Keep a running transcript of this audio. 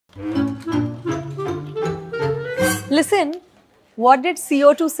listen, what did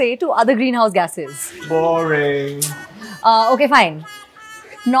CO2 say to other greenhouse gases? Boring. Okay, fine.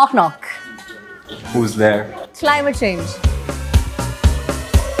 Knock knock. Who's there? Climate change.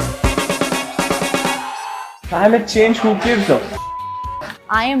 Climate change, who gives a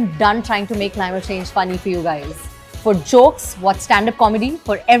I am done trying to make climate change funny for you guys. For jokes, watch stand-up comedy.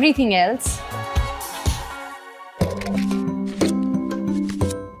 For everything else.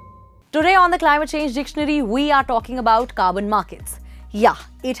 Today on the Climate Change Dictionary, we are talking about carbon markets. Yeah,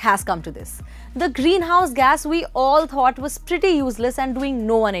 it has come to this. The greenhouse gas we all thought was pretty useless and doing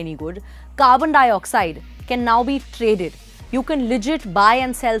no one any good, carbon dioxide, can now be traded. You can legit buy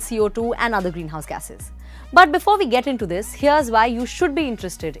and sell CO2 and other greenhouse gases. But before we get into this, here's why you should be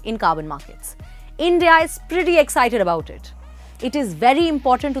interested in carbon markets. India is pretty excited about it. It is very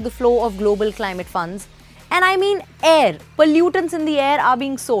important to the flow of global climate funds. And I mean air, pollutants in the air are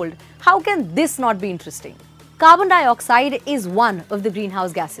being sold. How can this not be interesting? Carbon dioxide is one of the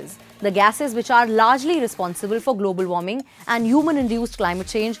greenhouse gases, the gases which are largely responsible for global warming and human-induced climate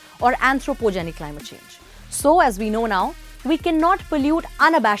change or anthropogenic climate change. So, as we know now, we cannot pollute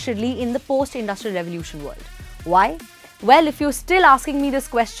unabashedly in the post-industrial revolution world. Why? Well, if you're still asking me this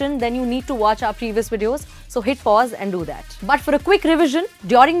question, then you need to watch our previous videos, so hit pause and do that. But for a quick revision,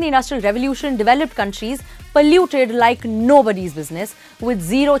 during the Industrial Revolution, developed countries polluted like nobody's business with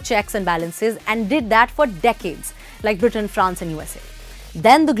zero checks and balances and did that for decades, like Britain, France and USA.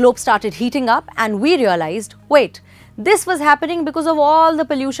 Then the globe started heating up and we realized, wait, this was happening because of all the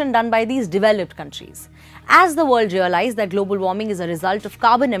pollution done by these developed countries. As the world realized that global warming is a result of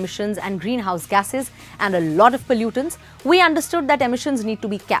carbon emissions and greenhouse gases and a lot of pollutants, we understood that emissions need to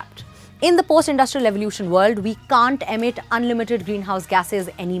be capped. In the post-industrial revolution world, we can't emit unlimited greenhouse gases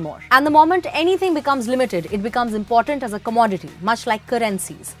anymore. And the moment anything becomes limited, it becomes important as a commodity, much like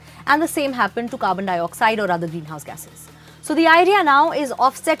currencies. And the same happened to carbon dioxide or other greenhouse gases. So the idea now is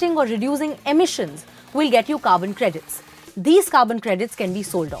offsetting or reducing emissions will get you carbon credits. These carbon credits can be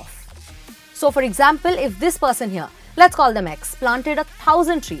sold off. So for example, if this person here, let's call them X, planted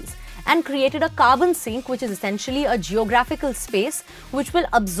 1,000 trees and created a carbon sink, which is essentially a geographical space which will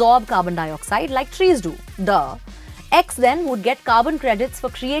absorb carbon dioxide like trees do. Duh. X then would get carbon credits for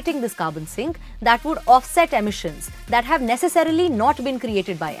creating this carbon sink that would offset emissions that have necessarily not been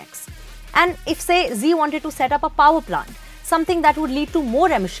created by X. And if say Z wanted to set up a power plant, something that would lead to more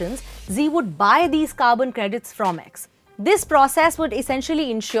emissions, Z would buy these carbon credits from X. This process would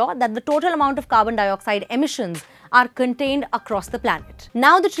essentially ensure that the total amount of carbon dioxide emissions are contained across the planet.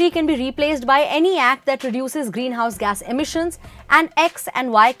 Now the tree can be replaced by any act that reduces greenhouse gas emissions, and X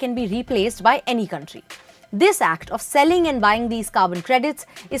and Y can be replaced by any country. This act of selling and buying these carbon credits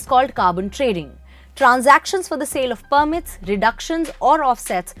is called carbon trading. Transactions for the sale of permits, reductions or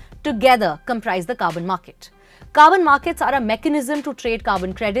offsets together comprise the carbon market. Carbon markets are a mechanism to trade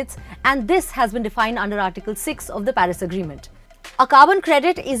carbon credits, and this has been defined under Article 6 of the Paris Agreement. A carbon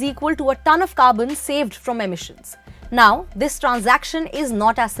credit is equal to a ton of carbon saved from emissions. Now, this transaction is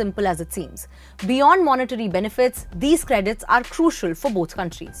not as simple as it seems. Beyond monetary benefits, these credits are crucial for both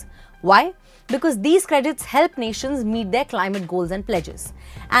countries. Why? Because these credits help nations meet their climate goals and pledges.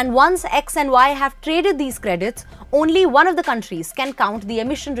 And once X and Y have traded these credits, only one of the countries can count the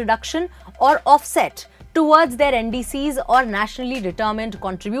emission reduction or offset towards their NDCs or nationally determined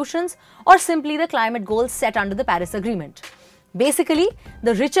contributions, or simply the climate goals set under the Paris Agreement. Basically,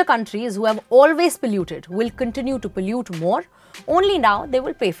 the richer countries who have always polluted will continue to pollute more, only now they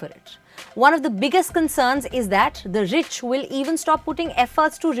will pay for it. One of the biggest concerns is that the rich will even stop putting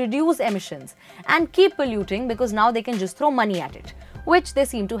efforts to reduce emissions and keep polluting because now they can just throw money at it, which they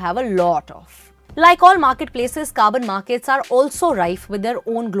seem to have a lot of. Like all marketplaces, carbon markets are also rife with their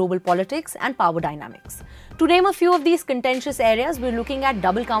own global politics and power dynamics. To name a few of these contentious areas, we're looking at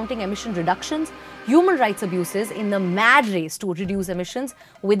double counting emission reductions, human rights abuses in the mad race to reduce emissions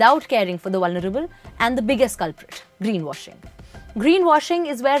without caring for the vulnerable, and the biggest culprit, greenwashing. Greenwashing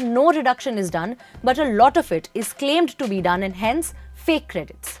is where no reduction is done, but a lot of it is claimed to be done and hence fake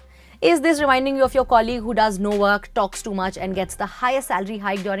credits. Is this reminding you of your colleague who does no work, talks too much and gets the highest salary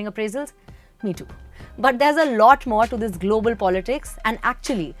hike during appraisals? Me too. But there's a lot more to this global politics and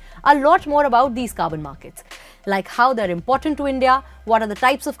actually a lot more about these carbon markets, like how they're important to India, what are the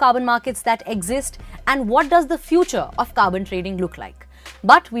types of carbon markets that exist, and what does the future of carbon trading look like.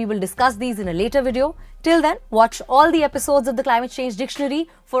 But we will discuss these in a later video. Till then, watch all the episodes of the Climate Change Dictionary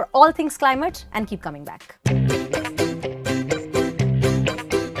for all things climate and keep coming back.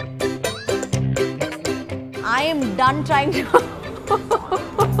 I am done trying to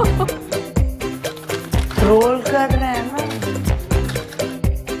role कर रहे हैं ना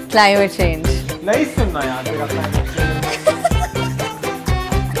climate change. नहीं सुनना यार तेरा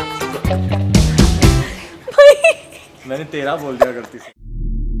मैंने तेरा बोल दिया गलती से।